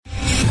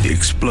The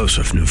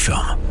explosive new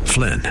film,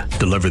 Flynn,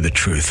 deliver the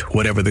truth,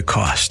 whatever the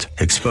cost,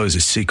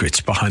 exposes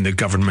secrets behind the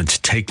government's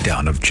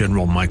takedown of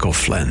General Michael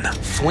Flynn.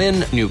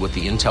 Flynn knew what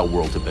the intel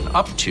world had been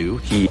up to.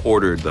 He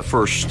ordered the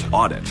first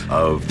audit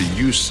of the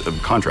use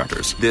of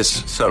contractors.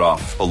 This set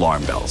off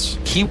alarm bells.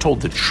 He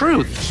told the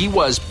truth. He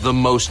was the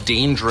most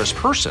dangerous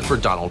person for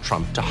Donald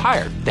Trump to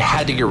hire. They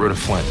had to get rid of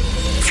Flynn.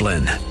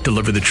 Flynn,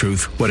 deliver the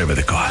truth, whatever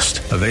the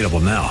cost. Available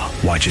now.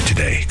 Watch it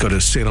today. Go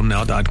to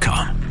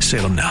salemnow.com.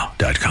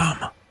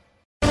 salemnow.com.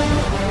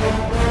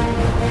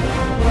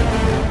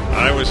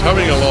 I was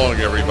humming along,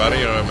 everybody.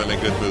 I'm in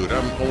a good mood.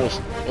 I'm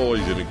almost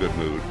always in a good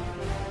mood.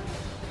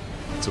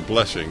 It's a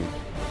blessing.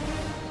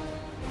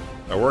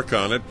 I work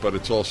on it, but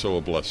it's also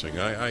a blessing.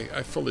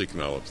 I fully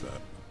acknowledge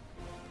that.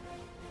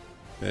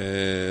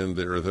 And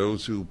there are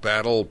those who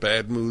battle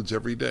bad moods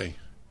every day.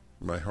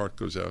 My heart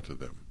goes out to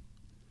them.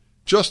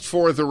 Just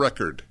for the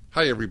record,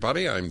 hi,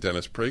 everybody. I'm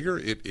Dennis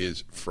Prager. It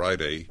is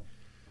Friday,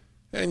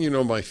 and you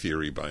know my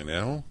theory by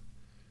now.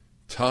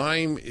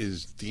 Time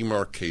is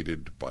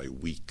demarcated by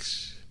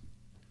weeks.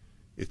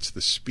 It's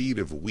the speed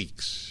of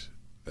weeks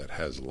that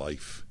has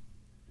life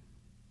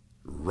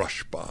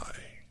rush by.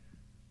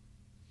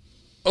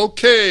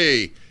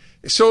 Okay,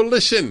 so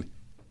listen,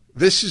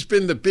 this has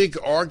been the big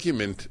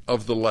argument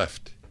of the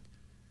left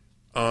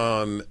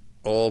on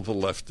all the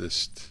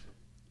leftist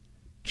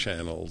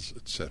channels,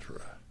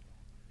 etc.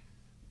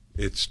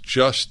 It's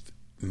just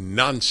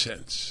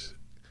nonsense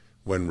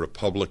when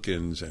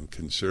Republicans and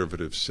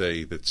conservatives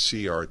say that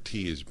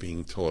CRT is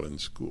being taught in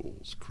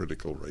schools,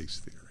 critical race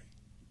theory.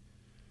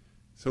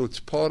 So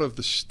it's part of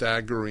the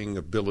staggering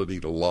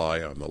ability to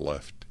lie on the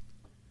left.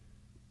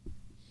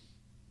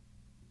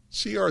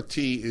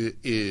 CRT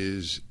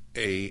is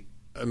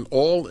an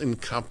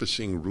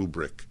all-encompassing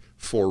rubric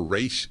for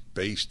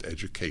race-based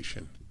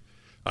education.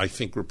 I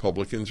think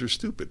Republicans are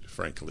stupid,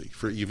 frankly,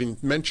 for even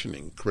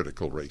mentioning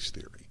critical race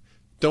theory.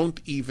 Don't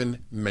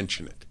even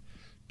mention it.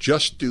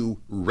 Just do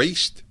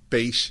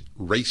race-based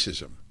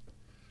racism.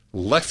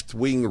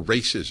 Left-wing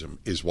racism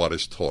is what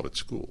is taught at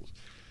schools.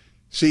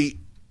 See,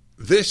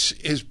 this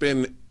has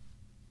been,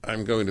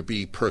 I'm going to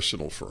be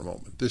personal for a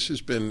moment. This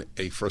has been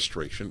a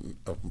frustration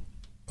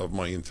of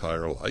my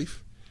entire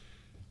life.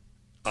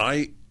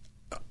 I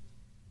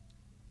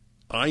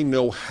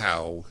know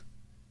how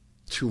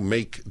to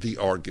make the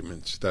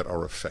arguments that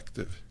are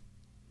effective.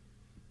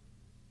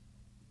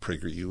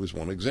 PragerU is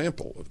one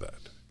example of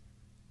that.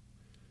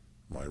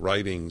 My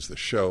writings, the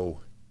show,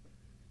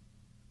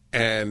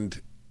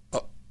 and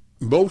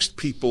most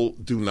people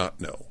do not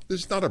know.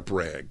 This is not a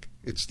brag.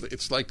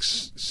 It's like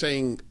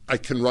saying I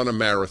can run a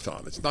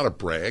marathon. It's not a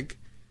brag.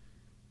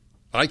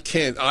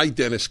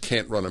 Dennis,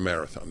 can't run a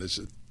marathon.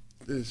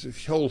 There's a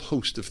whole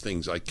host of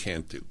things I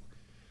can't do.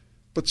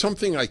 But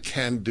something I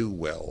can do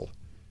well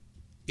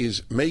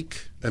is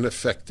make an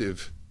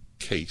effective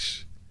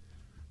case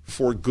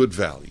for good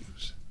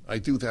values. I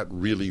do that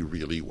really,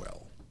 really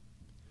well.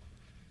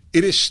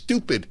 It is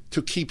stupid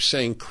to keep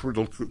saying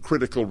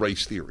critical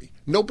race theory.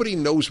 Nobody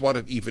knows what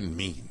it even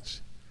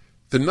means.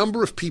 The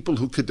number of people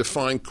who could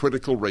define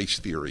critical race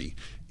theory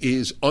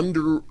is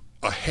under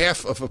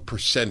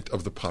 0.5%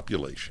 of the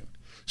population.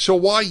 So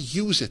why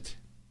use it?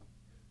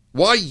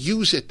 Why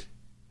use it?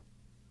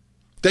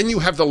 Then you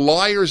have the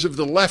liars of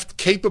the left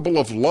capable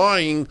of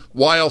lying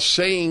while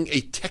saying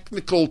a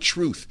technical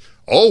truth.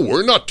 Oh,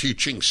 we're not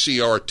teaching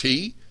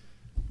CRT.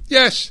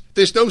 Yes,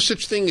 there's no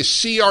such thing as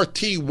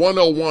CRT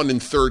 101 in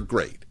third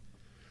grade.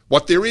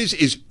 What there is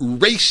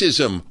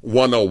racism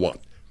 101.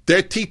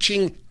 They're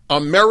teaching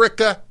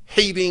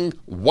America-hating,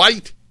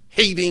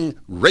 white-hating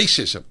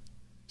racism.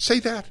 Say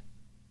that.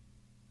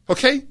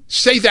 Okay?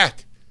 Say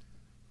that.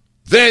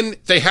 Then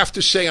they have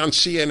to say on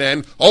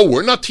CNN, oh,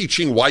 we're not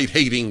teaching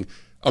white-hating,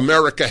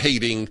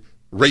 America-hating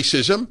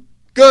racism.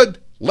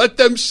 Good. Let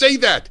them say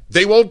that.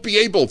 They won't be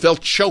able. They'll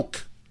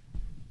choke.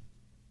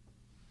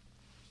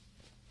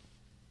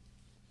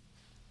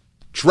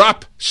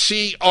 Drop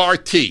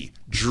CRT.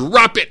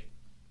 Drop it.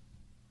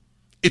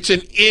 It's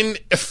an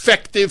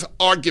ineffective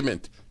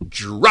argument.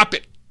 Drop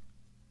it.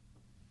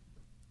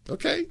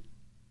 Okay?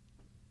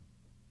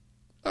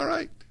 All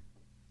right.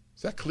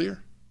 Is that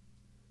clear?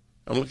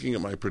 I'm looking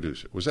at my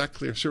producer. Was that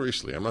clear?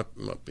 Seriously, I'm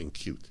not being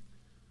cute.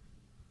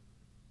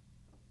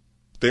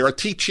 They are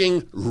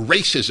teaching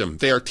racism.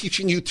 They are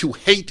teaching you to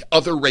hate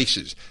other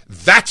races.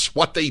 That's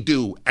what they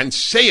do, and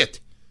say it.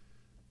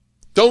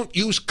 Don't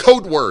use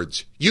code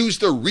words. Use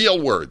the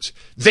real words.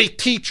 They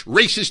teach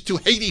races to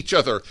hate each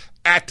other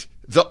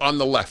on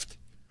the left.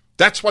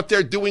 That's what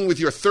they're doing with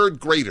your third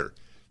grader.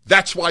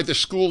 That's why the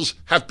schools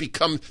have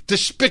become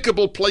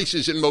despicable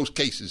places in most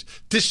cases.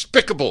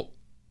 Despicable.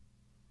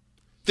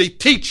 They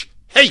teach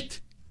hate.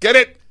 Get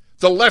it?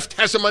 The left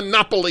has a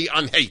monopoly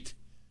on hate.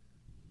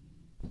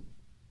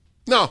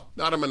 No,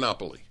 not a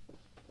monopoly.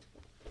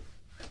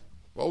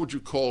 What would you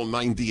call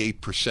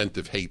 98%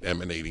 of hate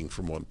emanating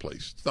from one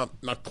place? It's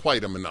not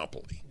quite a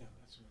monopoly.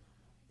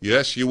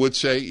 Yes, you would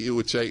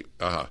say,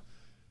 I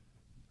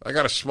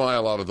got a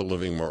smile out of the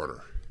living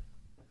martyr.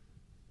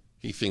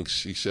 He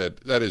said,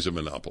 that is a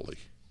monopoly.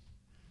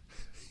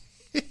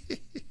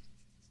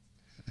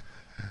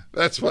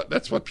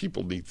 That's what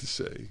people need to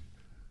say.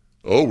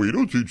 Oh, we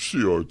don't teach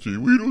CRT.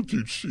 We don't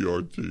teach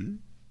CRT.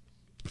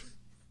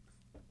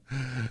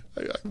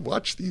 I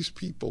watch these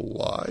people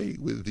lie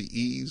with the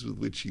ease with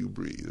which you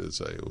breathe,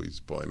 as I always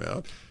point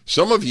out.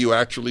 Some of you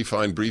actually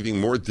find breathing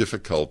more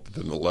difficult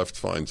than the left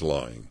finds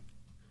lying.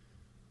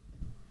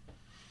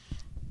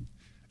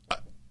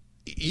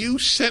 You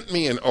sent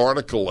me an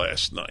article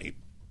last night,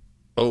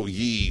 O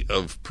ye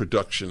of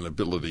production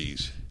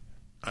abilities.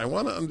 I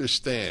want to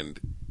understand,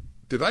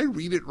 did I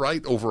read it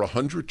right? Over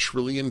 $100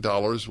 trillion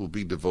will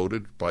be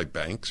devoted by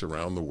banks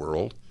around the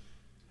world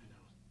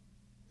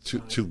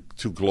to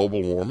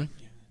global warming?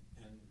 Yeah,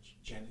 and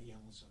Janet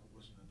Yellen said it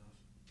wasn't enough.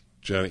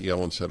 Janet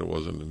Yellen said it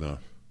wasn't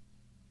enough.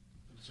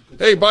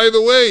 Hey, by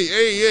the way,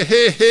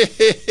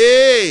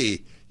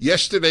 hey,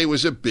 yesterday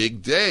was a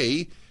big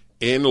day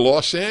in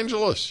Los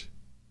Angeles.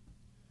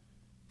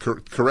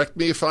 Correct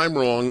me if I'm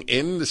wrong.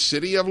 In the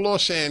city of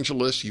Los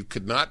Angeles, you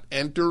could not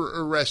enter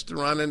a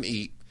restaurant and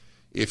eat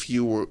if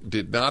you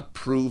did not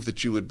prove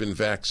that you had been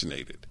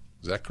vaccinated.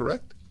 Is that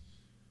correct?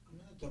 I'm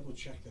going to double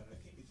check that. I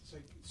think it's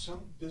like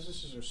some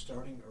businesses are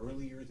starting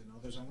earlier than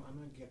others. I'm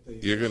going to get the...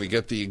 You're going to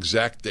get the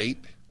exact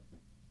date?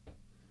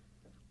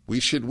 We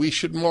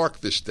should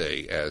mark this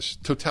day as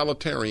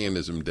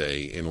Totalitarianism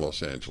Day in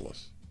Los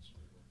Angeles.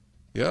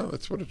 Yeah,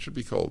 that's what it should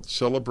be called.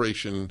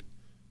 Celebration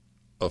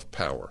of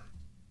Power.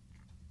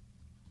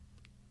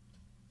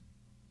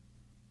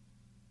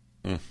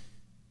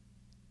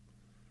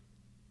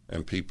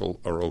 And people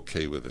are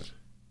okay with it.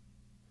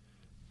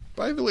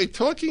 By the way,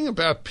 talking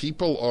about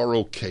people are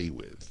okay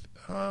with.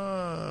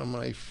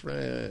 My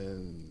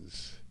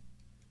friends.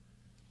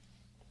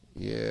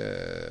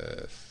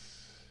 Yes.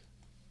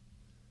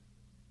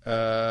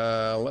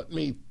 Let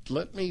me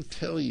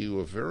tell you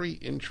a very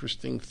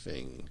interesting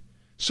thing.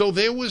 So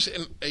there was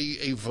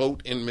a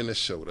vote in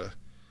Minnesota.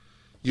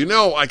 You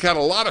know, I got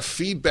a lot of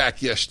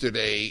feedback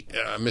yesterday,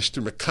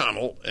 Mr.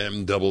 McConnell,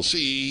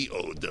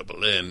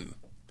 MCCONNELL,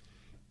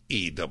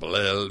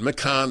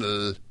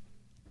 McConnell.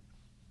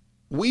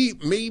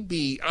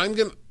 I'm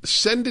going to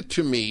send it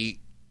to me.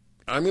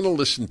 I'm going to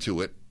listen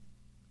to it.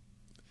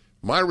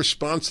 My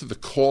response to the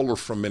caller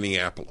from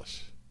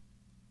Minneapolis.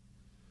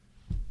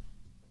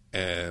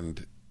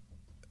 And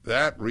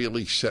that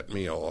really set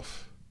me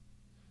off.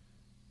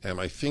 And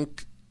I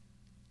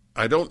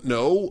don't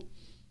know,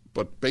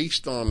 but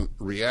based on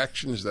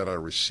reactions that I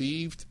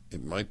received,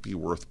 it might be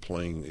worth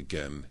playing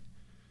again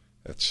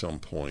at some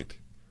point.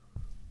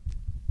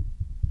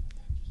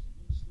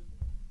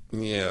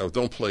 Yeah,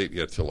 don't play it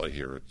yet till I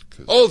hear it.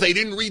 Oh, they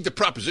didn't read the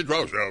proposition.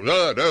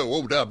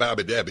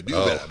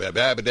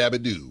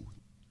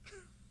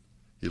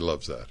 He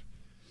loves that.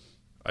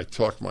 I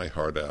talk my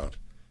heart out,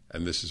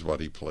 and this is what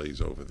he plays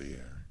over the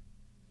air.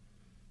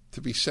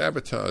 To be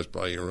sabotaged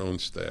by your own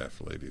staff,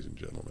 ladies and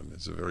gentlemen,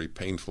 is a very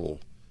painful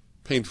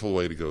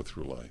way to go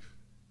through life.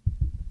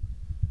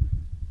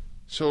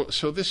 So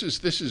this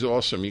is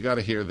awesome. You got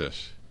to hear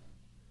this.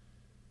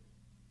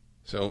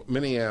 So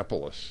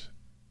Minneapolis,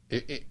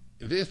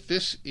 if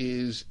this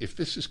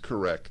is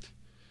correct,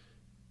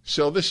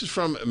 so this is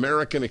from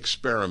American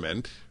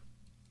Experiment.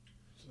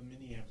 So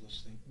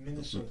Minneapolis thing,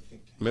 Minnesota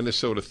think tank.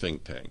 Minnesota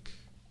think tank.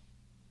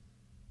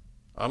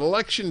 On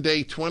Election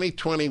Day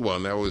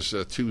 2021, that was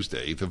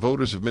Tuesday, the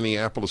voters of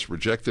Minneapolis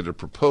rejected a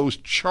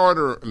proposed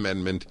charter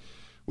amendment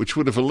which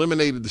would have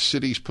eliminated the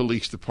city's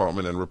police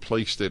department and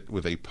replaced it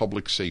with a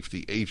public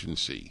safety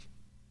agency.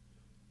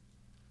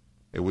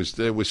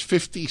 There was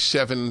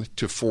 57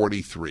 to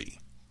 43.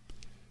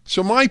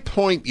 So my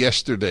point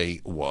yesterday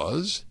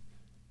was,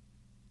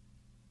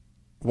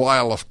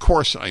 while of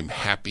course I'm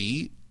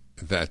happy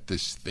that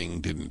this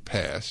thing didn't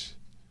pass,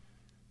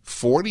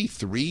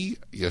 43,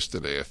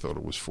 yesterday I thought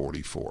it was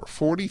 44,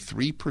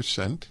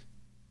 43%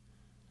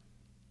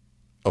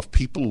 of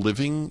people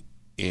living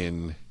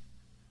in,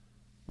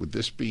 would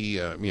this be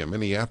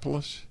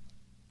Minneapolis,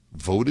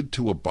 voted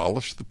to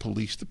abolish the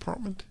police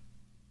department?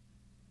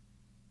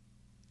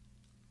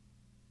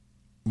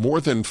 More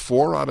than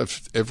 4 out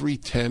of every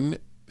 10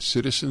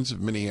 citizens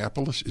of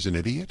Minneapolis is an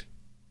idiot?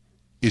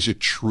 Is a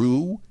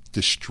true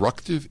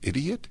destructive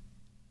idiot?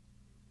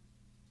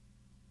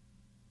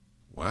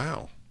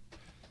 Wow.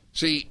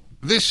 See,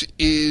 this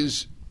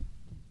is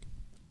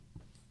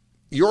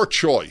your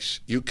choice.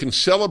 You can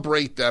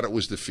celebrate that it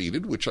was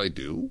defeated, which I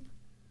do,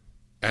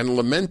 and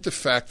lament the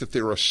fact that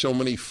there are so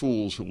many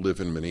fools who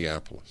live in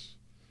Minneapolis.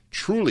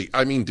 Truly,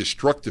 I mean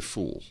destructive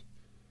fools.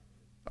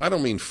 I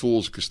don't mean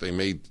fools because they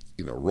made,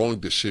 wrong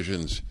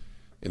decisions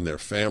in their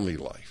family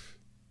life.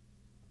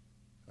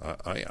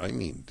 I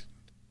mean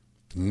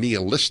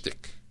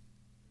nihilistic,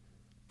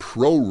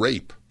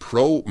 pro-rape,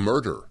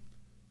 pro-murder,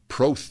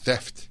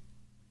 pro-theft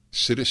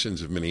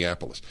citizens of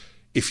Minneapolis.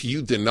 If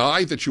you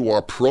deny that you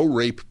are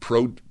pro-rape,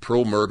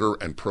 pro-murder,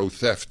 and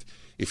pro-theft,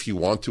 if you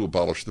want to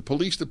abolish the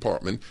police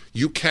department,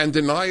 you can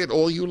deny it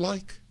all you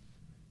like.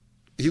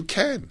 You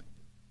can.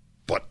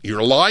 But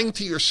you're lying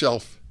to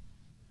yourself.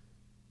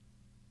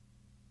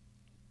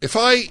 If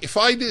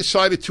I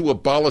decided to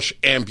abolish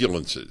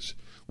ambulances,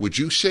 would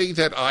you say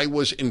that I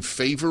was in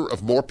favor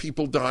of more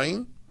people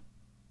dying?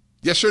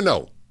 Yes or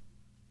no?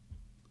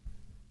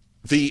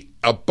 The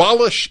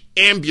abolish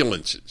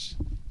ambulances.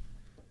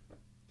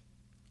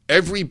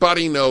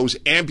 Everybody knows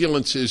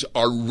ambulances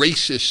are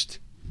racist,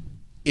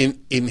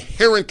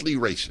 inherently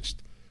racist.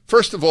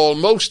 First of all,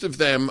 most of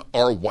them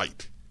are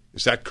white.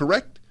 Is that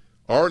correct?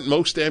 Aren't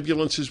most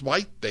ambulances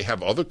white? They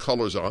have other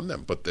colors on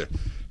them, but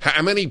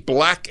how many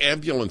black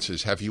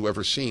ambulances have you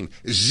ever seen?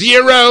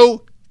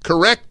 0.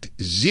 Correct?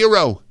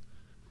 0.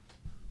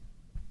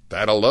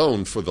 That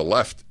alone for the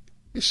left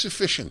is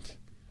sufficient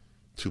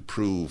to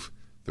prove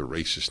the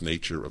racist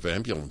nature of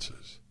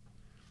ambulances.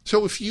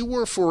 So if you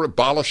were for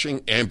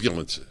abolishing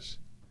ambulances,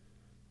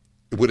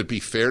 would it be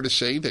fair to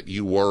say that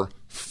you were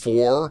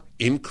for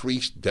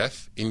increased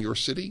death in your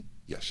city?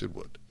 Yes, it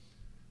would.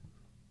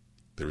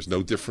 There's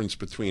no difference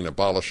between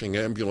abolishing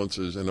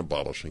ambulances and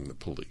abolishing the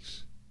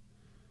police.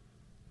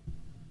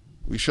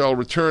 We shall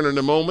return in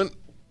a moment,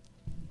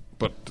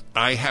 but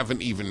I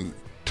haven't even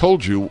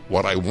told you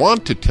what I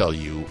want to tell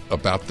you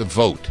about the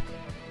vote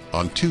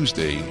on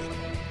Tuesday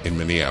in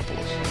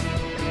Minneapolis.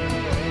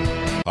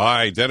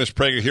 Hi, Dennis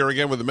Prager here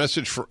again with a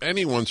message for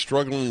anyone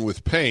struggling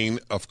with pain.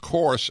 Of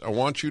course, I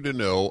want you to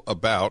know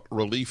about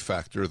Relief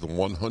Factor, the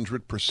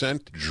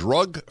 100%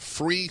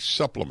 drug-free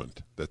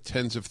supplement that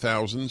tens of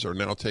thousands are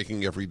now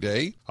taking every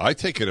day. I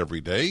take it every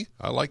day.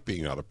 I like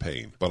being out of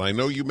pain. But I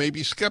know you may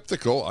be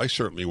skeptical. I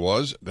certainly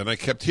was. Then I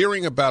kept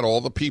hearing about all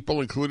the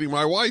people, including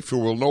my wife, who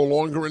were no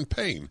longer in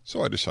pain.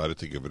 So I decided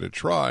to give it a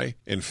try.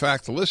 In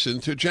fact,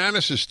 listen to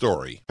Janice's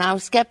story. I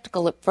was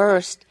skeptical at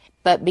first.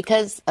 But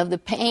because of the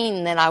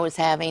pain that I was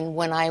having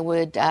when I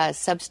would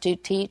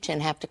substitute teach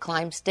and have to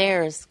climb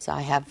stairs, so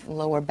I have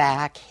lower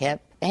back,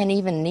 hip, and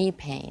even knee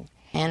pain.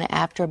 And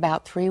after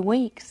about 3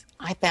 weeks,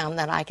 I found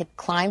that I could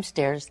climb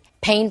stairs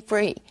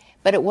pain-free.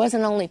 But it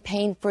wasn't only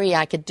pain-free,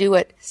 I could do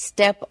it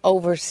step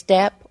over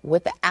step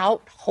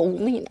without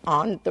holding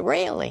on the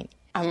railing.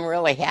 I'm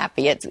really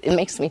happy. It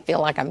makes me feel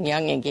like I'm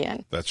young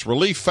again. That's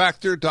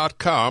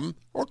ReliefFactor.com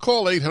or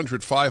call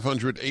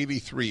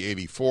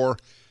 800-500-8384.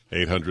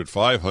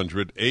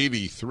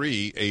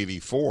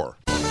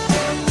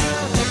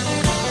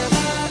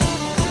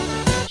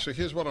 800-500-8384. So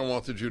here's what I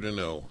wanted you to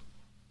know.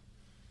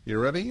 You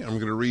ready? I'm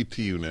going to read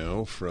to you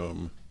now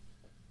from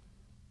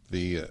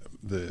the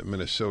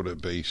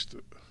Minnesota-based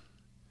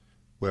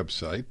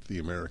website, The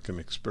American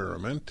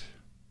Experiment.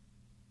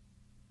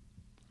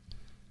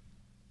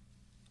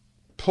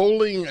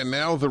 Polling and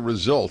now the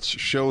results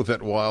show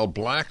that while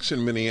blacks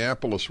in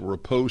Minneapolis were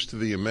opposed to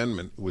the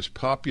amendment, it was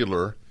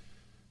popular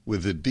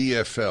with the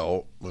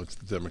DFL, well, it's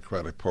the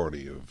Democratic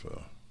Party of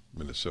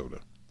Minnesota,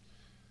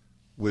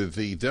 with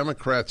the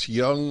Democrats'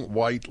 young,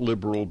 white,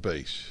 liberal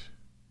base.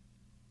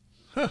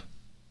 Huh.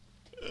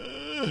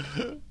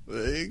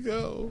 There you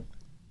go.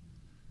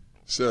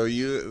 So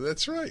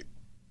that's right.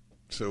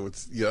 So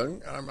it's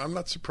young. I'm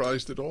not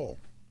surprised at all.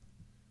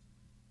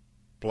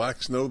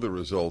 Blacks know the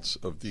results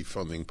of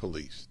defunding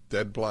police.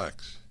 Dead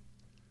blacks.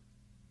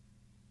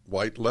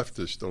 White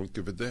leftists don't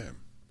give a damn.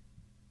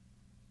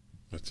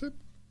 That's it.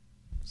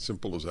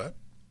 Simple as that.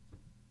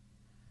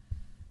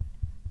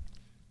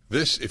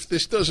 If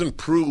this doesn't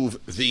prove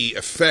the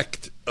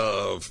effect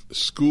of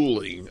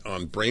schooling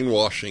on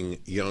brainwashing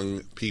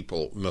young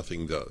people,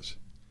 nothing does.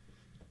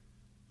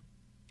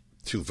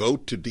 To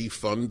vote to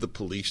defund the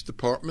police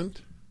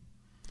department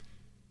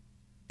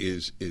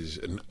is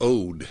an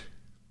ode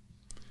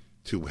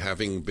to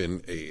having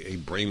been a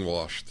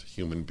brainwashed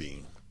human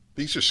being.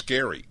 These are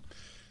scary.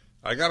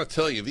 I got to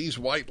tell you, these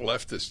white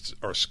leftists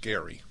are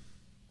scary.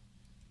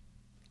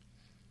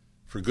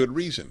 For good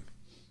reason.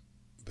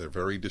 They're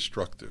very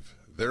destructive.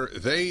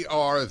 They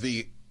are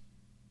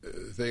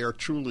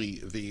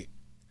truly the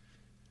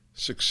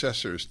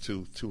successors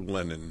to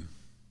Lenin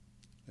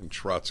and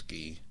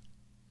Trotsky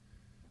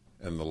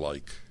and the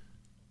like.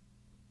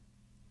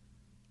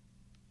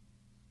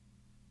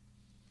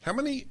 How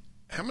much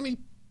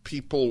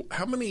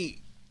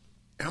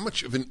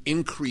of an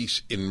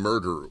increase in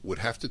murder would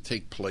have to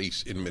take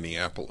place in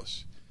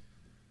Minneapolis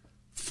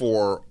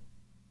for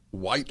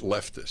white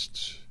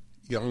leftists,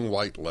 young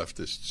white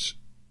leftists,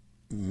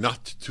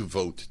 not to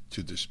vote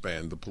to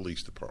disband the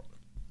police department?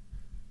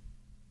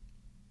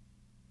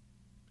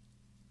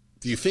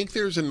 Do you think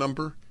there's a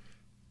number?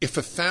 If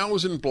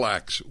 1,000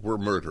 blacks were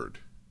murdered,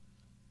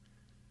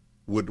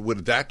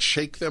 would that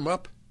shake them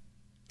up?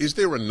 Is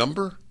there a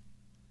number?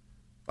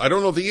 I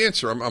don't know the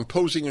answer. I'm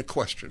posing a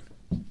question.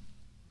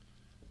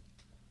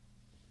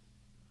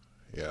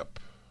 Yep.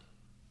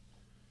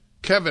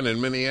 Kevin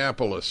in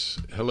Minneapolis,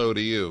 hello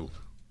to you.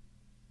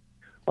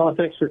 Oh,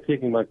 thanks for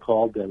taking my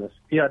call, Dennis.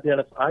 Yeah,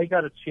 Dennis, I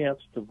got a chance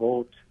to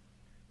vote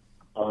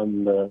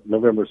on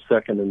November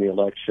 2nd in the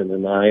election,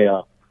 and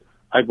I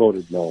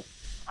voted no.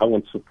 I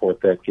wouldn't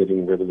support that,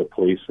 getting rid of the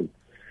police and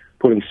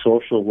putting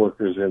social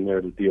workers in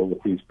there to deal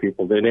with these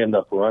people. They'd end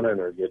up running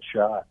or get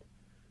shot.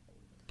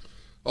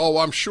 Oh,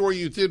 I'm sure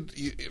you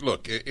did.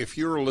 Look, if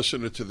you're a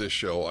listener to this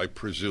show, I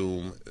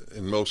presume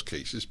in most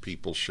cases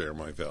people share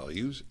my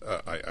values.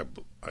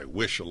 I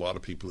wish a lot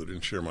of people who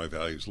didn't share my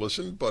values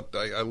listened, but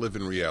I live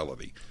in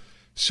reality.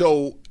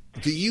 So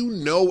do you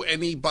know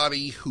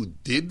anybody who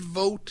did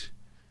vote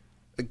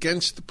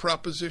against the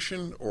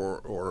proposition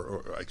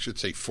or I should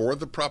say for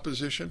the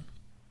proposition?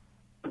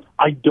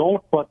 I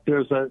don't, but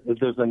there's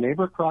a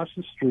neighbor across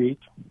the street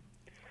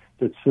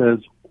that says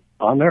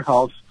on their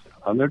house,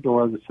 on their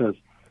door, that says,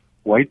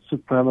 white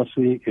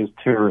supremacy is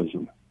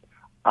terrorism.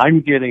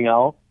 I'm getting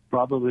out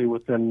probably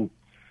within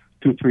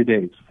 2-3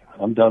 days.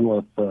 I'm done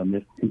with,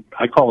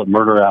 I call it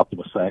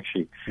Murderapolis,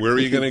 actually. Where are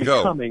you going to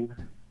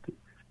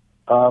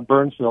go?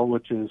 Burnsville,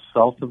 which is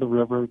south of the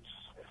river. It's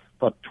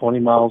about 20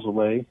 miles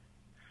away.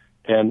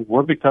 And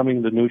we're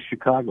becoming the new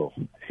Chicago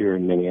here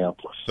in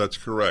Minneapolis. That's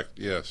correct,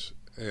 yes.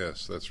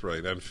 Yes, that's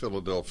right. And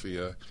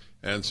Philadelphia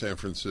and San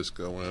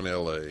Francisco and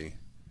L.A.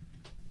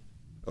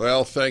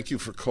 Well, thank you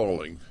for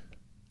calling.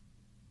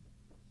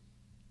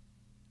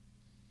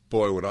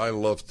 Boy, would I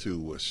love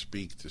to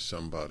speak to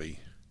somebody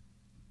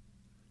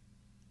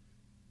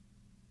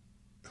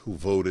who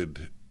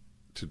voted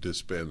to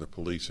disband the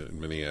police in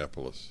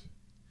Minneapolis.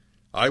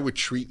 I would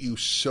treat you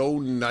so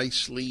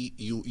nicely,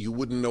 you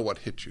wouldn't know what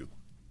hit you.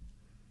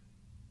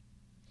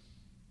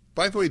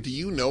 By the way, do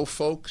you know,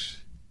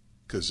 folks,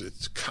 because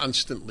it's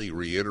constantly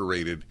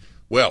reiterated,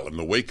 well, in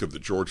the wake of the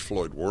George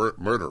Floyd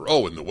murder,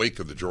 oh, in the wake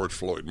of the George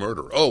Floyd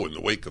murder, oh, in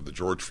the wake of the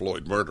George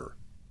Floyd murder.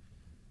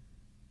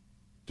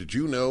 Did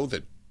you know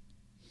that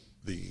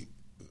the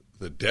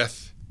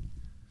death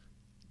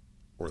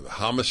or the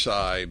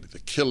homicide, the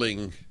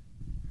killing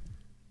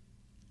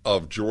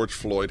of George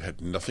Floyd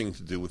had nothing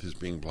to do with his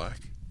being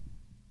black?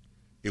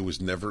 It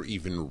was never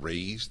even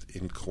raised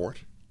in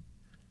court.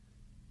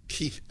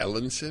 Keith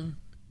Ellison,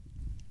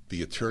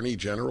 the Attorney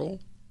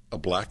General, a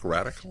black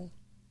radical,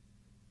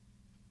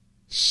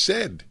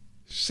 said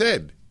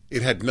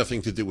it had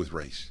nothing to do with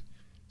race.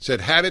 Said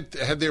had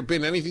there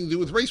been anything to do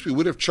with race, we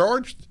would have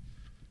charged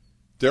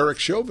Derek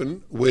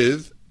Chauvin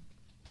with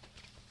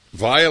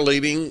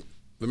violating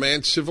the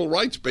man's civil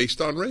rights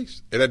based on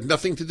race. It had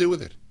nothing to do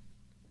with it.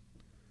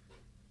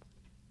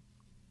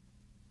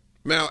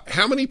 Now,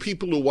 how many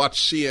people who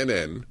watch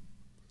CNN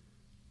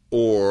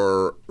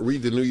or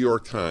read the New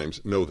York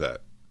Times know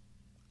that?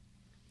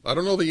 I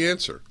don't know the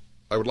answer.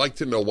 I would like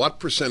to know what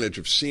percentage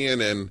of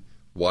CNN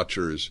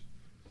watchers,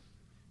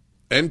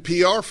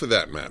 NPR for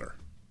that matter.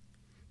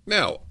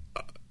 Now,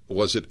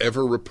 was it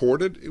ever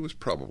reported? It was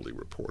probably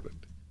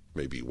reported,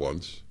 maybe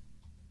once.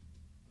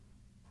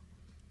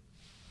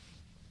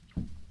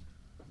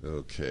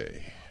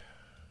 Okay.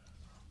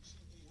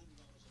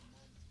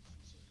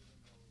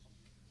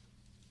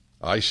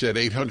 I said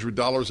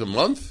 $800 a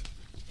month?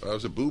 That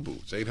was a boo-boo.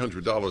 It's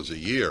 $800 a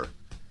year.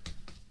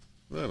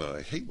 No,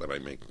 I hate when I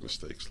make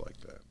mistakes like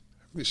that.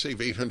 How can you save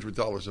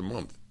 $800 a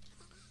month?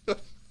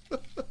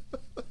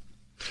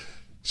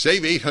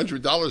 Save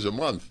 $800 a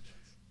month.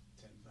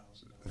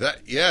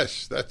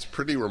 Yes, that's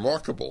pretty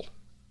remarkable.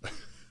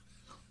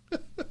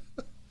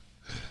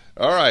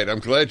 All right, I'm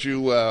glad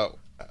you...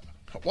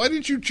 why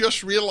did you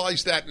just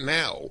realize that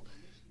now?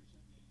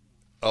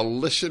 A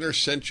listener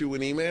sent you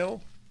an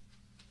email?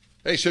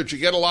 Hey, so did you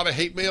get a lot of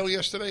hate mail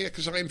yesterday?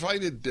 Because I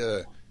invited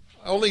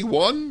only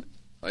one.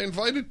 I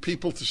invited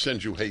people to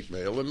send you hate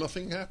mail, and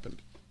nothing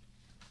happened.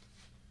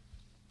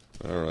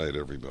 All right,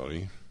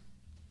 everybody.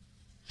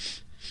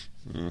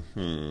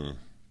 You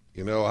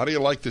know, how do you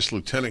like this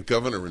lieutenant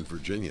governor in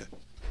Virginia?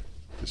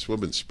 This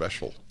woman's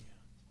special.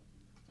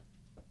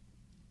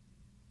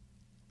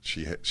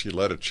 She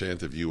led a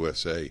chant of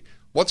USA.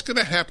 What's going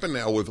to happen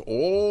now with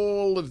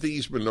all of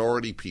these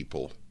minority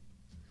people?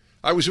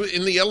 I was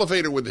in the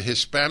elevator with a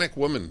Hispanic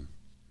woman,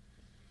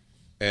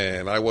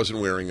 and I wasn't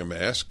wearing a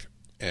mask,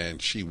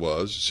 and she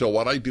was. So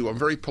what I do, I'm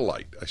very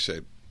polite. I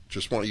said,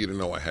 just want you to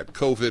know I had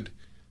COVID.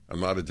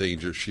 I'm not a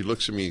danger. She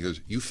looks at me and goes,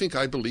 you think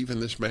I believe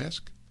in this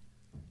mask?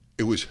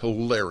 It was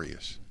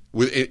hilarious.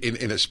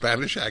 In a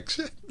Spanish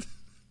accent.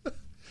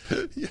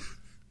 Yeah.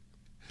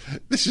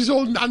 This is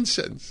all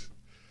nonsense.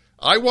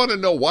 I want to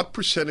know what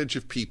percentage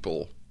of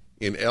people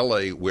in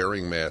L.A.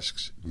 wearing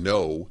masks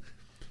know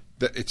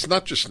that it's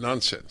not just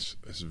nonsense.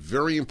 It's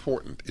very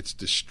important. It's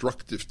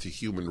destructive to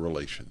human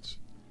relations.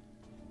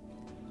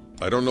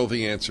 I don't know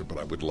the answer, but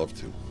I would love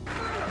to.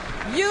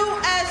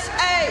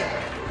 USA!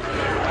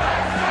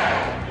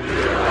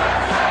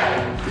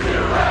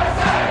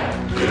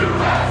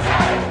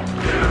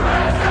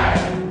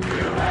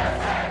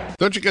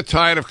 Don't you get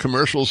tired of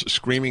commercials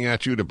screaming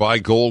at you to buy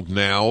gold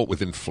now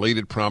with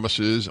inflated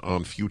promises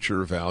on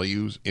future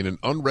values? In an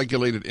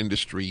unregulated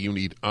industry, you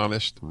need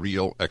honest,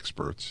 real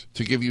experts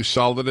to give you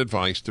solid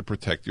advice to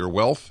protect your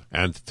wealth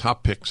and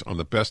top picks on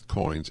the best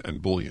coins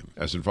and bullion.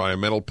 As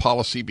environmental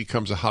policy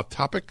becomes a hot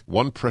topic,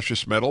 one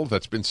precious metal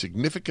that's been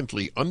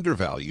significantly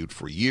undervalued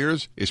for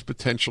years is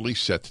potentially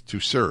set to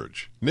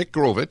surge. Nick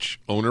Grovich,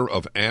 owner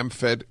of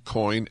AmFed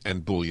Coin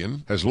and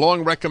Bullion, has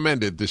long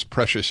recommended this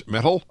precious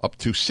metal up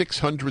to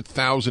 $600,000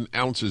 100,000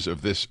 ounces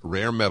of this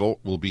rare metal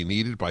will be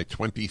needed by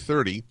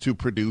 2030 to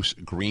produce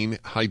green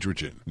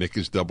hydrogen. Nick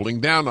is doubling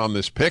down on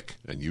this pick,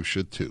 and you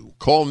should too.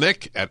 Call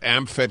Nick at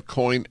AmFed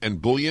Coin and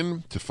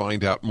Bullion to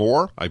find out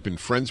more. I've been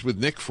friends with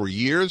Nick for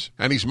years,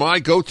 and he's my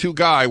go-to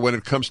guy when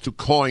it comes to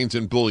coins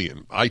and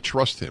bullion. I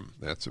trust him.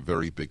 That's a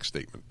very big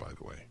statement, by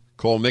the way.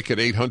 Call Nick at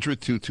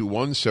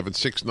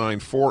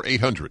 800-221-7694,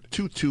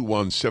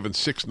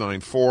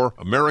 800-221-7694,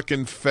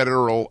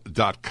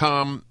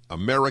 AmericanFederal.com,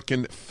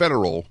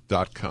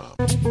 AmericanFederal.com.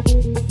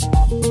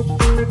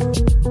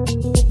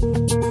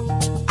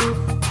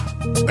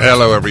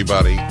 Hello,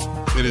 everybody.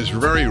 It is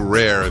very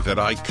rare that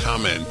I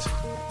comment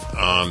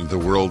on the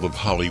world of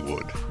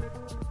Hollywood.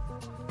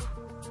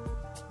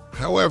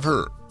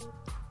 However,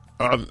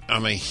 on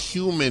a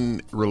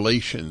human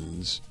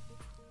relations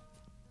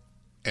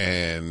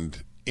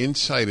and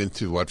insight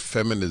into what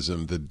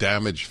feminism, the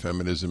damage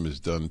feminism has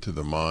done to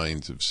the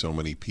minds of so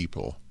many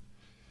people,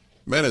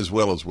 men as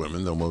well as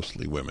women, though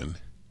mostly women,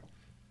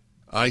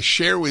 I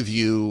share with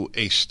you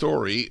a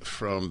story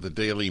from the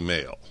Daily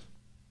Mail.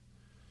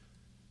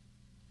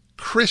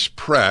 Chris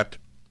Pratt,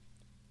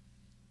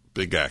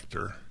 big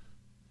actor,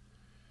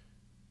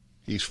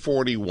 he's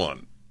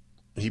 41.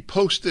 He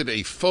posted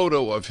a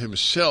photo of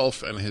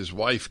himself and his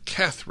wife,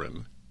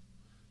 Catherine,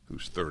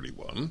 who's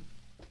 31.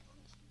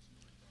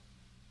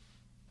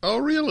 Oh,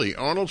 really?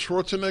 Arnold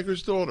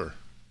Schwarzenegger's daughter.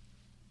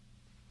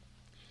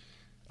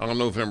 On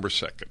November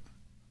 2nd.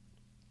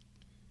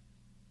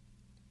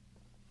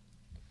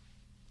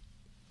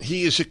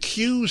 He is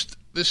accused,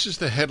 this is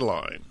the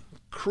headline,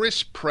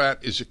 Chris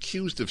Pratt is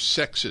accused of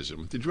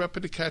sexism. Did you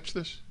happen to catch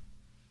this?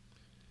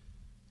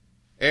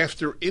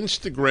 After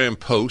Instagram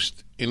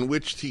post in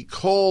which he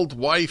called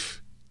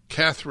wife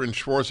Catherine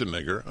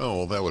Schwarzenegger, oh,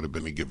 well, that would have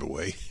been a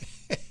giveaway.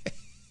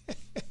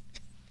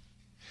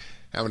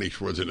 How many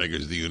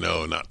Schwarzeneggers do you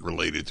know not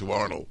related to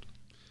Arnold?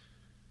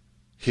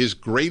 His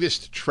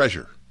greatest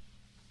treasure.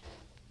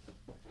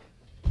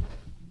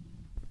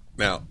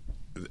 Now,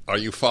 are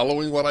you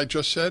following what I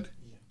just said?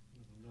 Yeah,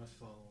 I'm not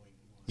following.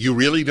 You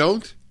really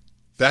don't?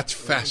 That's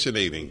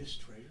fascinating.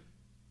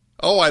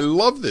 Oh, I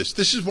love this.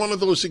 This is one of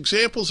those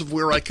examples of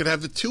where I could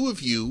have the two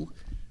of you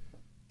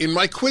in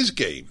my quiz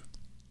game.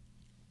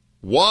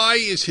 Why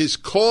is his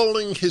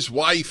calling his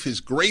wife his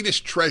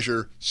greatest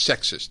treasure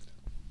sexist?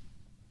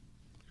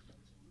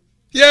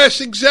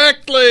 Yes,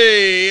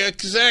 exactly.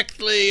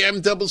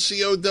 MCCONNENN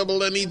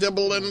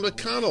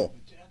McConnell.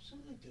 It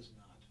absolutely does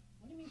not.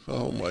 What do you mean?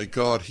 Oh, my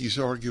God, he's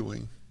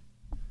arguing.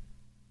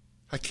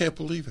 I can't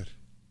believe it.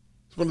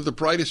 He's one of the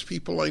brightest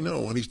people I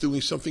know, and he's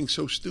doing something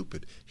so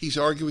stupid. He's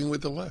arguing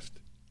with the left.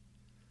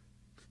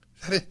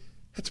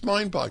 That's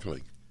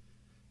mind-boggling.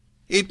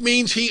 It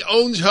means he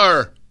owns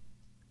her.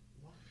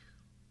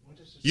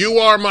 You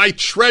are my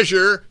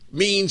treasure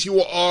means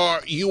you are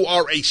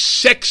a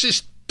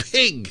sexist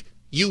pig.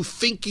 You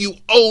think you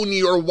own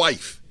your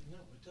wife. No,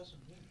 it doesn't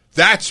mean that.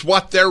 That's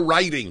what they're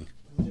writing.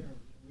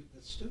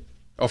 It's stupid.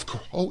 Of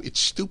course. Oh, it's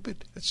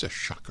stupid. That's a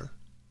shocker.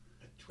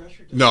 A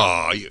treasure doesn't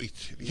No,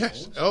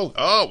 yes. Oh,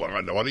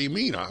 what do you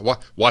mean?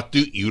 What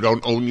do you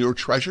don't own your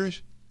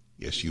treasures?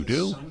 Yes, you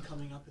do. The sun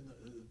coming up in the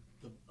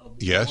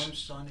Yes. warm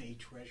sun, a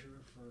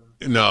treasure for.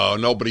 No,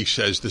 nobody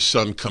says the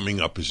sun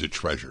coming up is a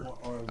treasure.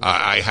 Or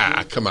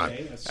Come on.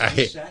 a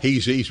sunset.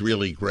 He's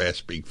really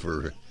grasping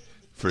for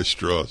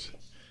straws.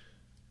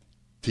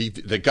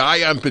 The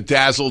guy on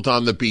Bedazzled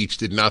on the Beach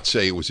did not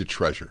say it was a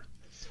treasure.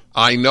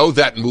 I know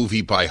that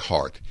movie by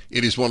heart.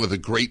 It is one of the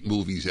great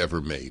movies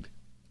ever made.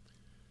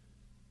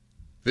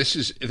 This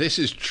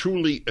is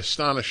truly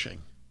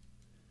astonishing.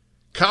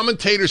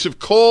 Commentators have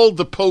called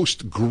the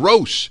post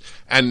gross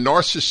and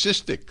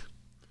narcissistic,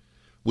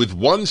 with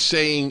one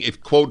saying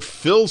it, quote,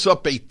 fills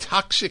up a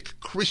toxic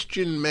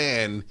Christian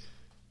man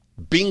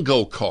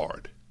bingo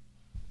card.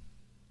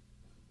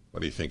 What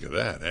do you think of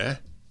that, eh?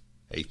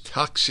 A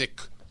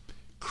toxic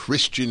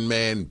Christian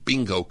man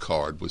bingo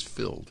card was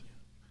filled.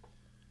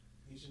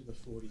 These are the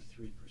 43%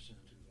 who voted.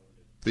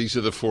 These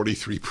are the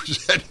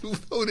 43% who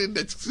voted.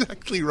 That's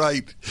exactly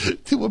right.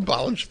 To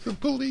abolish the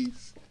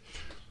police.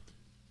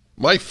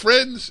 My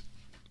friends,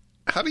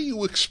 how do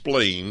you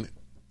explain?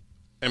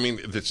 I mean,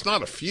 it's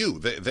not a few.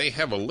 They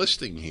have a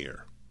listing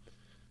here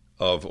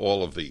of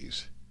all of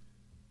these.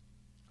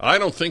 I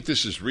don't think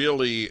this is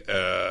really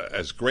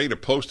as great a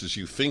post as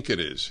you think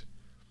it is.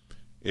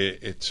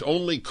 It's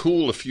only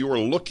cool if you are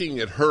looking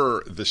at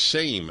her the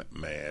same,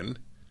 man.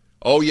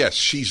 Oh, yes,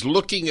 she's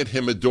looking at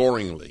him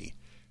adoringly,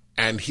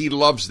 and he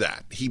loves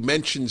that. He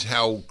mentions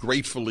how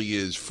grateful he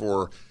is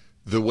for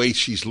the way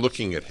she's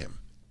looking at him.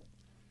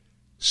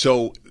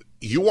 So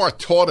you are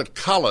taught at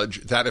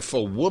college that if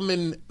a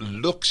woman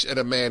looks at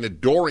a man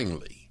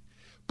adoringly,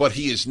 but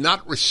he is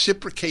not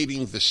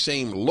reciprocating the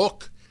same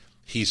look,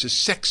 he's a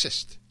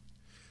sexist.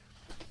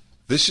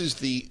 This is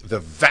the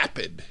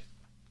vapid,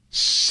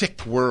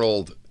 sick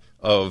world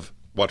of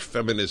what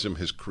feminism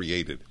has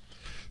created.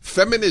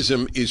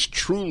 Feminism is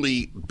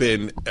truly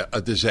been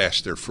a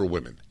disaster for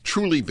women.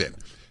 Truly been.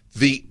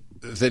 The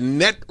the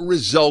net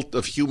result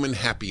of human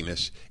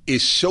happiness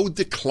is so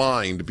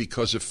declined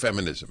because of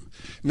feminism.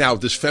 Now,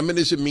 does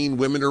feminism mean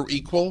women are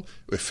equal?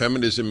 If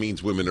feminism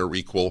means women are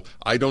equal,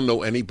 I don't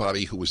know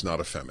anybody who is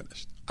not a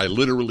feminist. I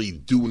literally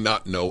do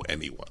not know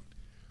anyone.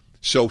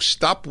 So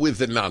stop with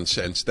the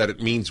nonsense that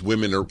it means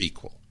women are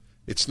equal.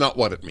 It's not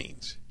what it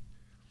means.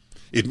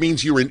 It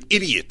means you're an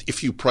idiot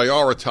if you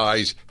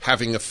prioritize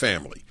having a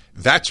family.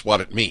 That's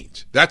what it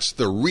means. That's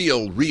the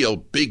real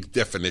big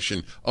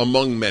definition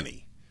among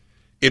many.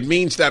 It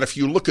means that if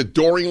you look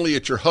adoringly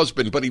at your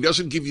husband, but he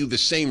doesn't give you the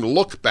same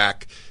look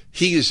back,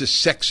 he is a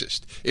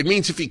sexist. It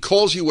means if he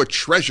calls you a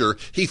treasure,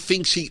 he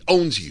thinks he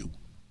owns you.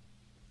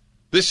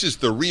 This is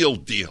the real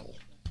deal.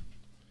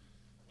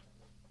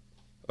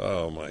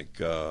 Oh, my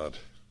God.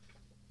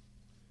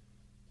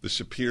 This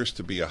appears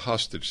to be a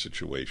hostage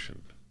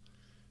situation.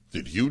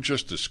 Did you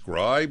just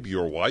describe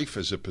your wife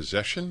as a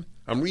possession?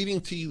 I'm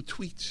reading to you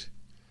tweets.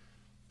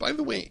 By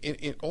the way,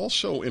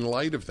 also in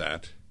light of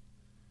that,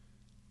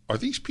 do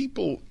these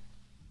people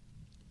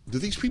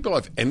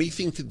have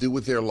anything to do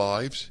with their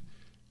lives?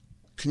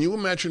 Can you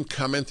imagine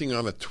commenting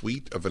on a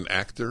tweet of an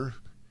actor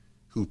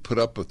who put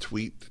up a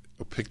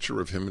picture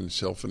of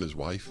himself and his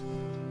wife?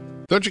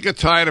 Don't you get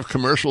tired of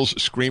commercials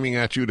screaming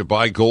at you to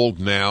buy gold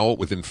now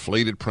with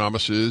inflated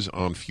promises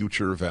on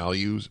future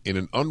values? In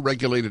an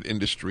unregulated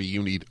industry,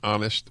 you need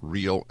honest,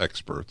 real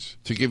experts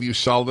to give you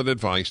solid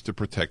advice to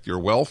protect your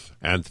wealth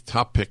and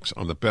top picks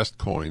on the best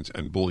coins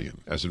and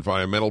bullion. As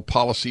environmental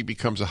policy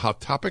becomes a hot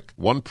topic,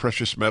 one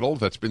precious metal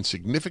that's been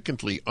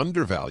significantly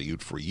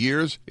undervalued for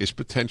years is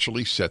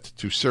potentially set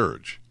to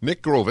surge.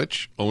 Nick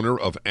Grovich, owner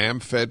of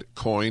AmFed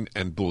Coin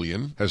and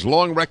Bullion, has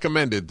long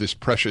recommended this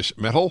precious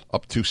metal.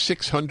 Up to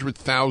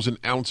 600,000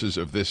 ounces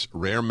of this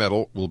rare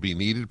metal will be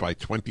needed by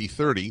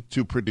 2030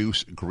 to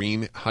produce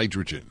green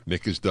hydrogen.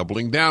 Nick is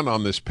doubling down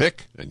on this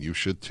pick, and you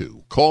should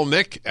too. Call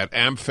Nick at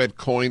AmFed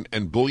Coin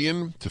and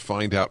Bullion to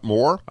find out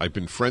more. I've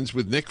been friends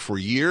with Nick for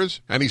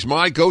years, and he's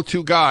my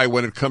go-to guy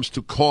when it comes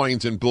to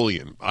coins and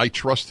bullion. I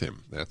trust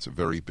him. That's a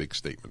very big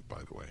statement,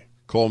 by the way.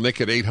 Call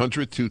Nick at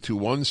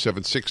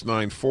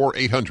 800-221-7694,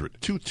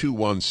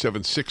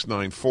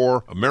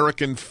 800-221-7694,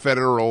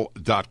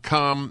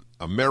 AmericanFederal.com,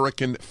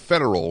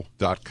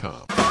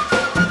 AmericanFederal.com.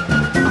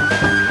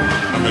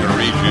 I'm going to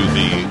read you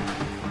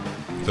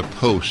the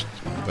post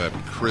that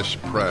Chris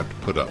Pratt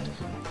put up.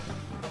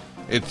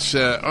 It's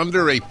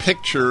under a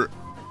picture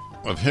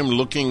of him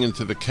looking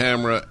into the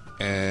camera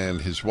and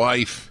his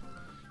wife,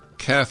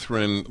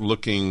 Catherine,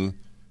 looking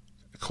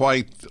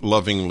quite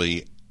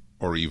lovingly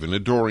or even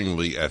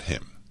adoringly at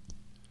him.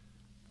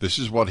 This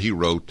is what he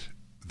wrote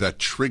that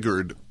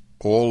triggered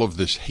all of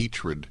this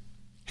hatred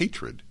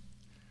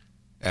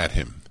at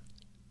him.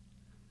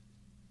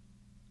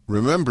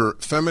 Remember,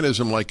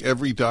 feminism, like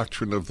every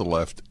doctrine of the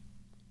left,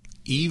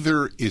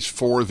 either is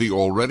for the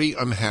already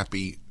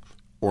unhappy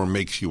or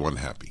makes you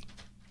unhappy.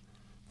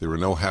 There are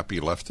no happy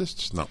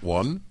leftists, not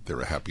one. There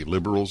are happy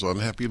liberals,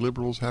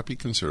 happy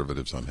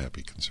conservatives,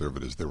 unhappy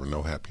conservatives. There are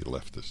no happy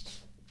leftists.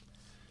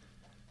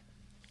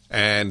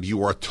 And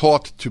you are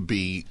taught to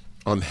be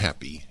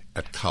unhappy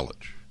at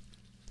college.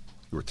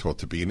 You are taught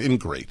to be an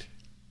ingrate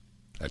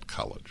at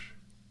college.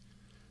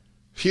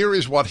 Here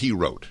is what he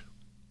wrote.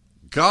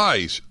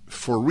 Guys,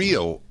 for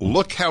real,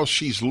 look how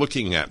she's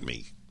looking at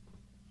me.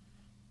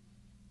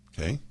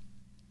 Okay?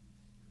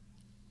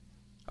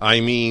 I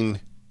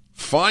mean,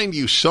 find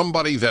you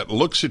somebody that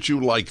looks at you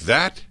like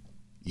that?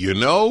 You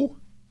know?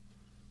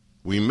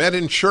 We met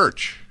in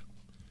church.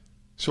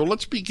 So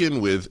let's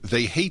begin with,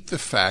 they hate the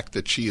fact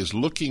that she is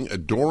looking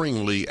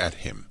adoringly at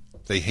him.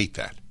 They hate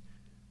that.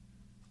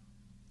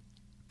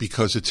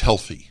 Because it's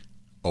healthy.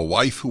 A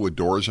wife who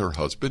adores her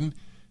husband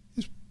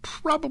is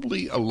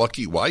probably a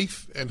lucky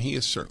wife, and he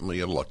is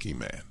certainly a lucky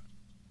man.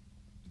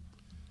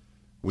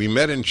 We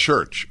met in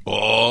church.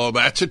 Oh,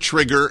 that's a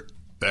trigger.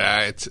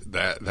 That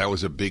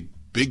was a big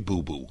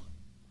boo-boo.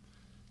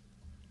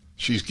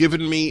 She's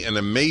given me an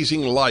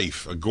amazing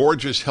life, a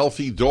gorgeous,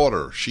 healthy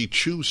daughter. She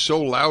chews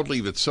so loudly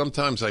that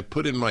sometimes I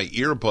put in my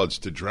earbuds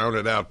to drown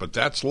it out, but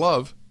that's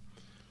love.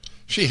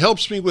 She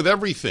helps me with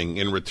everything.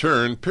 In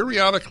return,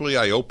 periodically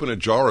I open a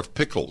jar of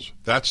pickles.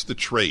 That's the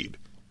trade.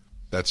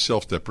 That's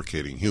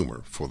self-deprecating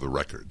humor, for the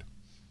record.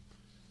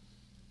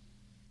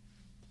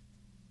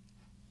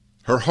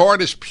 Her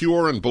heart is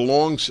pure and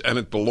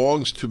it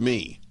belongs to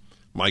me,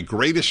 my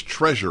greatest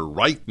treasure,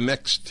 right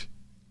next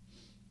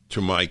to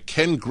my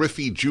Ken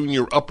Griffey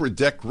Jr. Upper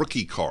Deck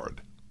rookie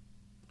card,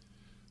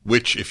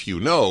 which, if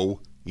you know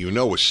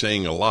is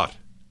saying a lot.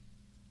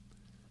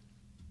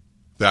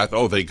 That,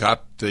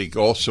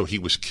 he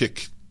was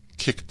kicked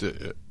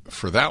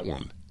for that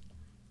one.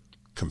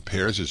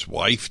 Compares his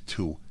wife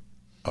to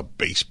a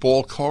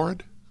baseball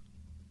card?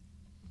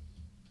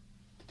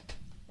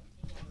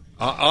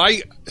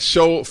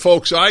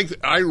 Folks,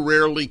 I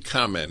rarely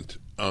comment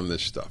on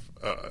this stuff,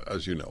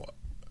 as you know.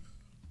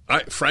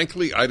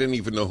 Frankly, I didn't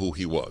even know who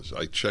he was.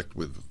 I checked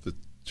with the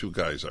two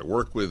guys I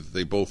work with.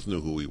 They both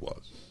knew who he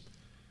was.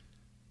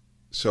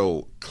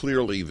 So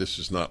clearly this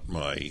is not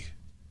my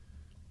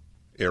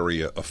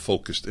area of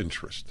focused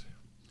interest.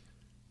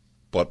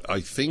 But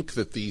I think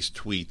that these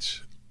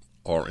tweets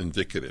are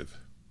indicative.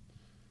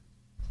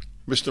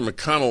 Mr.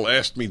 McConnell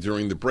asked me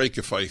during the break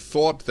if I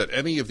thought that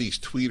any of these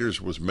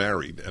tweeters was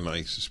married, and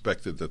I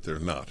suspected that they're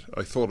not.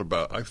 I thought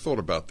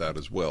about that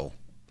as well.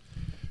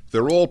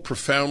 They're all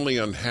profoundly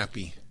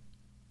unhappy.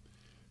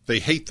 They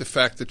hate the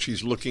fact that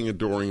she's looking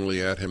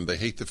adoringly at him. They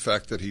hate the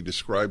fact that he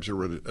describes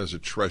her as a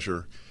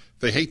treasure.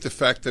 They hate the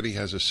fact that he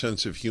has a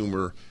sense of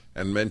humor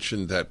and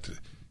mentioned that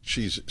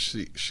she's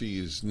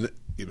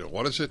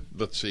what is it?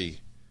 Let's see.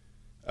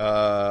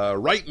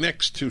 Right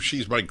next to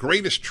she's my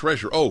greatest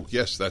treasure. Oh,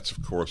 yes, that's,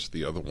 of course,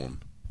 the other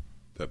one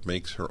that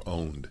makes her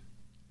owned.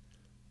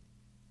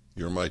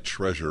 You're my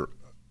treasure.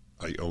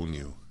 I own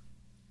you.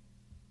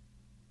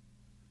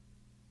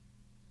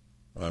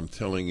 I'm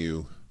telling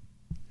you,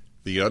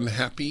 the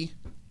unhappy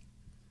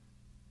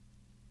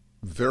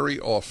very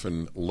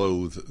often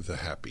loathe the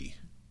happy.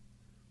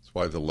 That's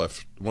why the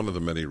left, one of the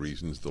many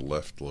reasons the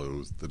left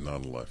loathes the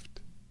non-left.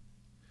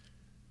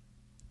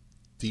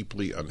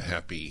 Deeply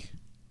unhappy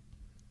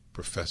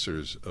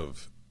professors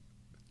of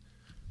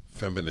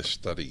feminist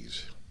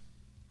studies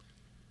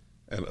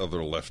and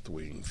other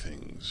left-wing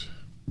things.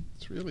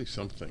 It's really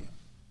something.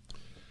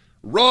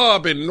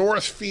 Rob in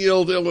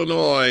Northfield,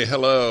 Illinois.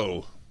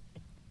 Hello.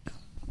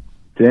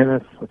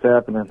 Dennis, what's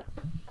happening?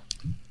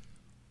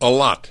 A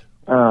lot.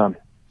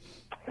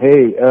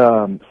 Hey,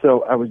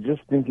 so I was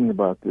just thinking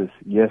about this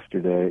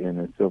yesterday, and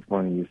it's so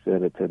funny you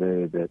said it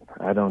today, that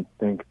I don't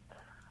say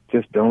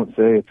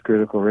it's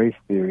critical race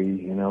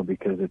theory,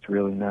 because it's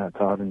really not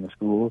taught in the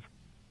schools.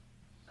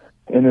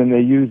 And then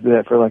they use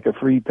that for like a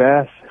free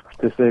pass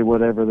to say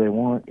whatever they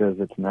want because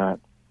it's not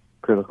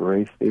critical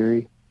race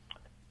theory.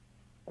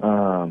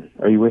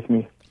 Are you with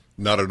me?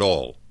 Not at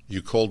all.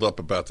 You called up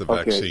about the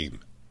vaccine.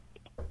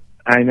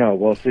 I know.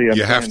 Well, see,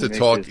 you have to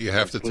talk. You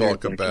have to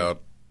talk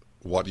about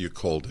what you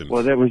called in.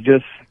 Well, that was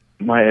just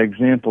my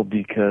example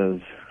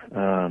because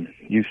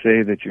you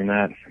say that you're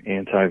not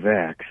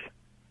anti-vax,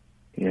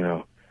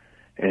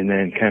 and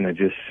then kind of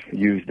just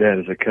use that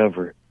as a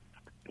cover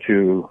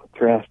to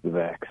trash the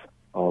vax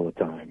all the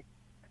time.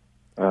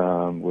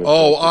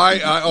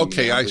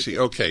 I see.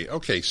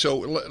 Okay. So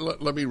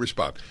let me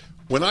respond.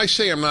 When I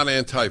say I'm not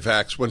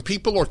anti-vax, when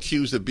people are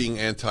accused of being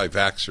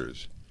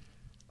anti-vaxxers,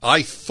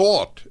 I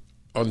thought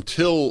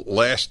until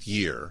last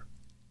year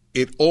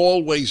it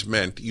always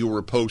meant you were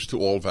opposed to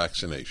all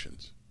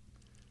vaccinations.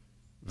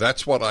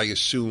 That's what I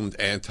assumed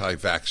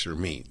anti-vaxxer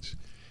means.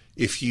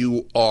 If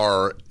you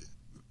are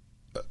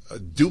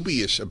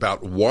dubious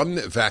about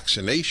one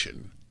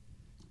vaccination,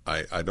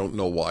 I don't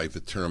know why the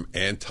term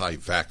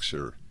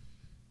anti-vaxxer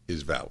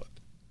is valid.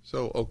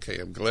 So, okay,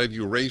 I'm glad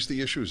you raised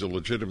the issue. It's a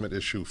legitimate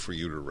issue for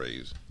you to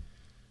raise,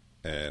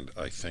 and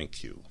I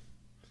thank you.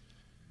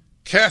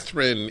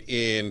 Catherine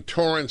in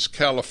Torrance,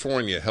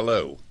 California.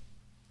 Hello.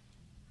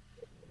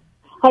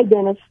 Hi,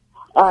 Dennis.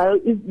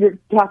 You're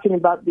talking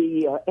about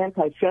the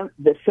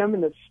the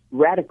feminist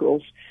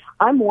radicals.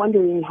 I'm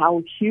wondering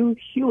how Hugh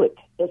Hewitt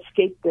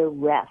escaped their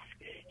wrath.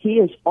 He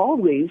is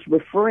always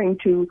referring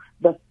to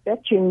the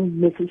fetching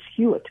Mrs.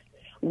 Hewitt.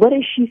 What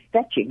is she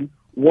fetching?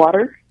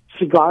 Water?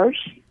 Cigars?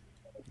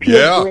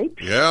 Peeled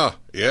grapes?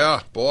 Yeah.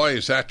 Boy,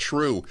 is that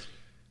true.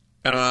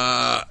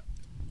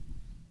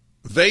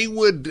 They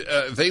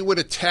would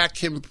attack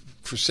him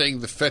for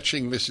saying the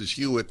fetching Mrs.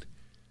 Hewitt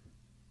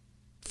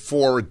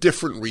for a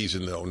different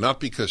reason, though, not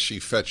because she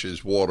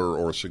fetches water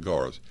or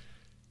cigars.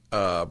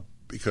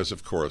 Because,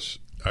 of course,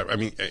 I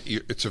mean,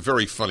 it's a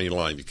very funny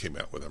line you came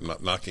out with. I'm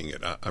not knocking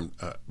it.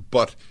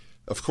 But,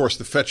 of course,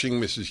 the fetching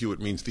Mrs.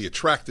 Hewitt means the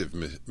attractive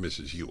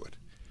Mrs. Hewitt.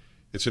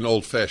 It's an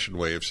old-fashioned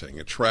way of saying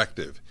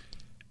attractive.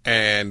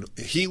 And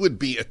he would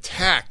be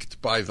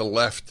attacked by the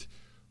left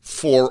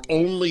for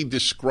only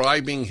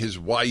describing his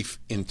wife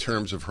in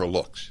terms of her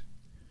looks.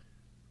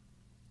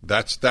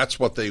 That's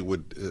what they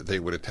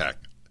would attack.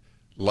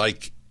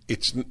 Like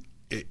it's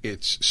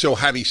so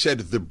had he said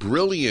the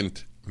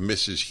brilliant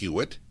Mrs.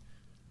 Hewitt,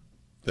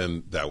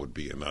 then that would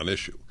be a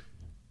non-issue.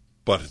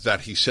 But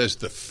that he says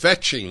the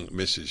fetching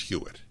Mrs.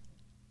 Hewitt.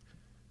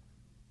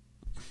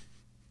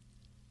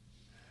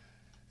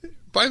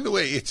 By the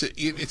way, it's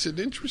an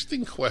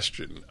interesting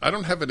question. I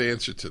don't have an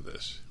answer to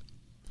this.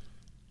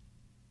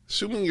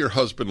 Assuming your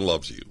husband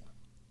loves you,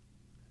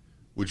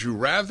 would you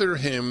rather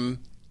him,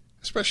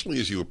 especially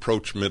as you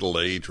approach middle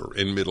age or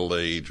in middle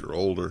age or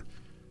older,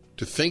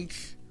 to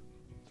think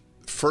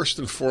first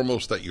and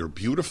foremost that you're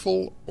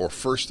beautiful or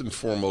first and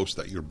foremost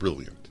that you're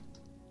brilliant?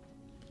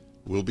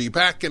 We'll be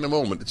back in a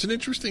moment. It's an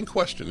interesting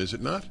question, is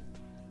it not?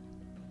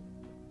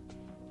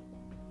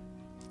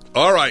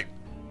 All right.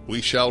 We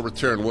shall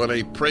return.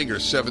 1-800-PRAGER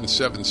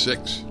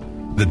 776.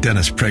 The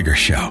Dennis Prager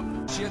Show.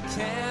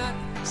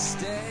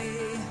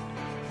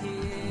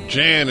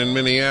 Jan in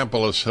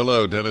Minneapolis.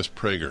 Hello, Dennis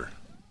Prager.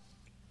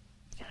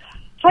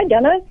 Hi,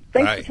 Dennis.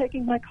 Thanks Hi. for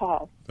taking my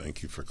call.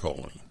 Thank you for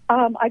calling.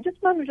 I just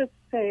wanted to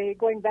say,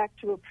 going back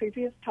to a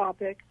previous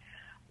topic,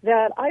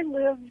 that I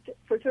lived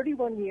for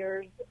 31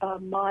 years a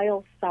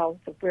mile south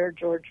of where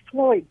George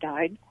Floyd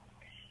died.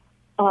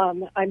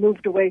 I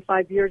moved away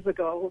 5 years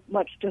ago,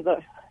 much to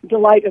the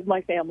delight of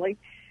my family.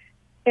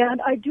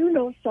 And I do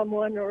know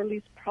someone, or at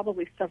least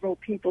probably several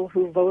people,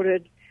 who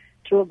voted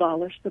to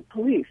abolish the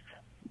police.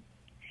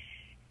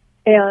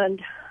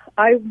 And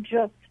I don't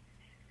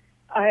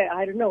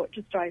know, it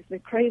just drives me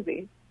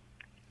crazy.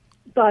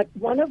 But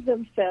one of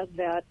them said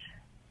that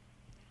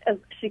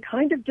she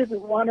kind of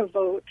didn't want to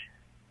vote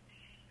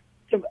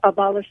to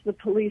abolish the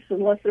police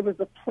unless there was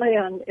a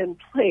plan in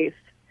place.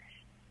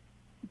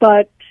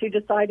 But she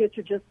decided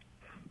to just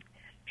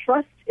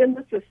trust in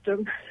the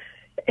system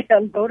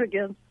and vote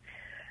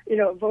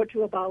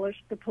to abolish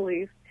the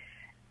police.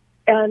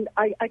 And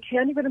I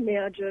can't even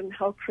imagine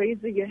how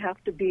crazy you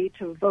have to be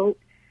to vote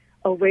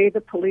away the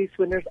police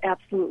when there's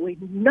absolutely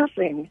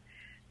nothing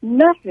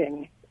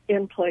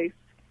in place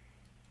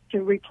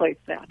to replace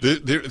that.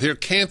 There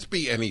can't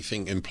be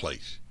anything in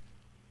place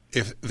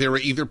if there are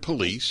either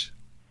police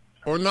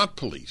or not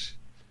police.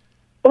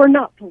 Or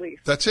not police.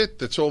 That's it.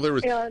 That's all there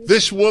is. And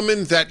this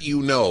woman that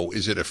you know,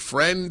 is it a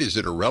friend? Is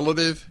it a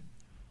relative?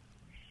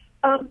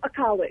 A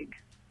colleague.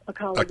 A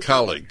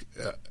colleague.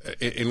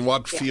 In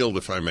what field,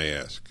 if I may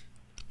ask?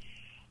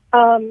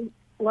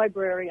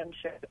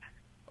 Librarianship.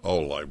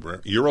 Oh,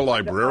 You're a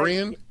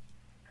librarian?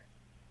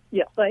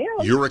 Yes, I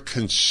am. You're a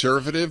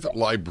conservative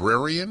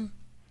librarian?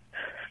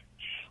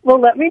 Well,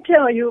 let me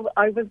tell you,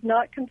 I was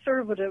not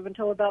conservative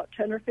until about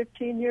 10 or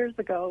 15 years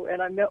ago,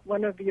 and I met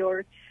one of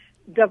your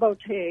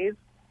devotees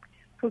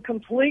who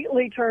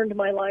completely turned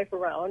my life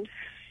around.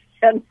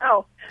 And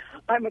now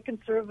I'm a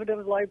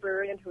conservative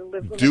librarian who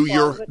lives in a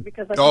closet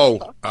because I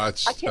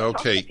can't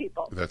talk to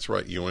people. That's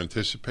right. You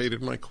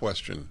anticipated my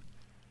question.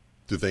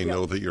 Do they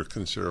know that you're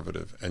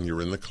conservative and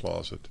you're in the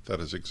closet? That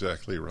is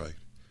exactly right.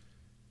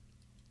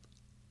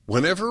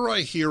 Whenever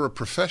I hear a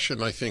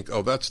profession, I think,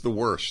 oh, that's the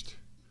worst.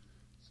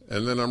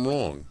 And then I'm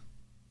wrong.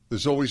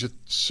 There's always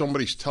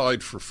somebody's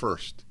tied for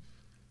first.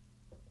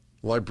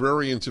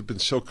 Librarians have been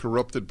so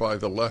corrupted by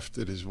the left,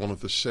 it is one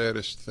of the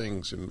saddest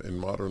things in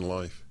modern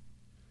life.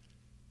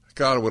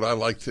 God, would I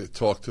like to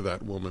talk to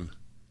that woman.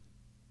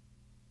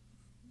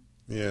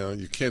 Yeah,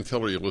 you can't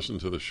tell her you listen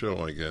to the show,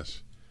 I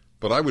guess.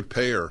 But I would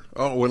pay her.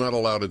 Oh, we're not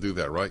allowed to do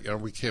that, right? Yeah,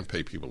 we can't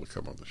pay people to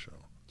come on the show.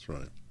 That's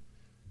right.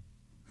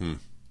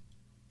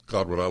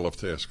 God, would I love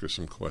to ask her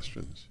some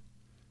questions.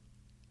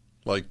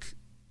 Like,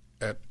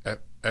 at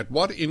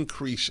what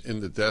increase in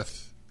the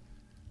death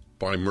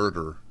by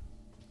murder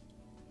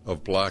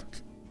of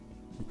black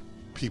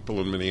people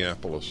in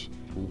Minneapolis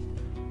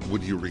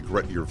would you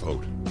regret your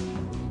vote?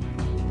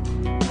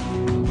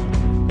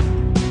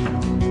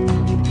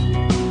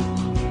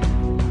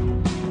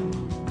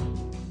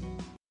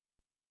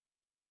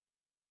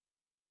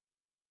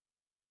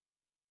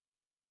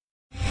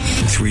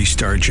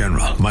 Three-star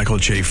General Michael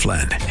J.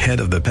 Flynn,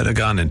 head of the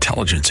Pentagon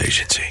Intelligence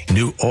Agency,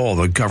 knew all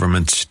the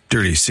government's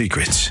dirty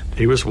secrets.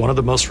 He was one of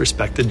the most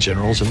respected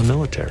generals in the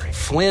military.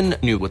 Flynn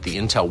knew what the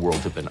intel world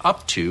had been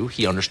up to.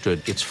 He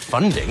understood its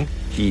funding.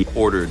 He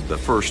ordered the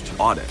first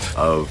audit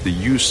of the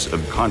use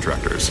of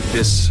contractors.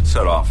 This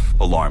set off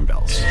alarm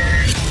bells.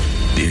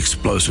 The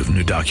explosive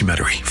new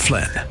documentary,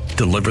 Flynn,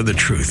 Deliver the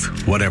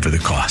Truth, Whatever the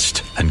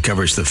Cost,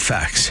 uncovers the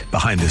facts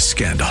behind this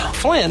scandal.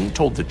 Flynn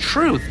told the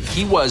truth.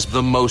 He was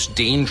the most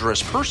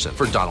dangerous person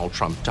for Donald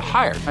Trump to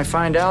hire. I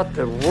find out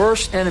the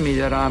worst enemy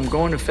that I'm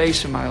going to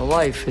face in my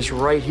life is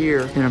right here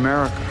in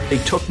America. They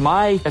took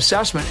my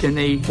assessment and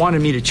they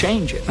wanted me to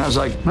change it. And I was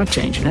like, I'm not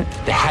changing it.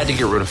 They had to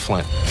get rid of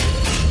Flynn.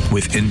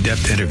 With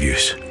in-depth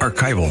interviews,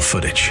 archival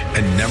footage,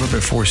 and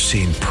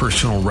never-before-seen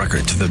personal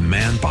records of the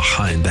man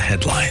behind the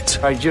headlines.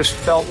 I just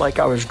felt like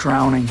I was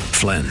drowning.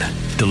 Flynn,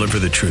 Deliver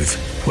the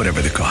Truth, Whatever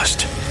the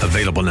Cost.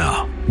 Available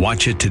now.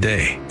 Watch it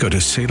today. Go to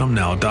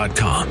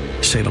salemnow.com.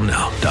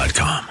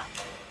 salemnow.com.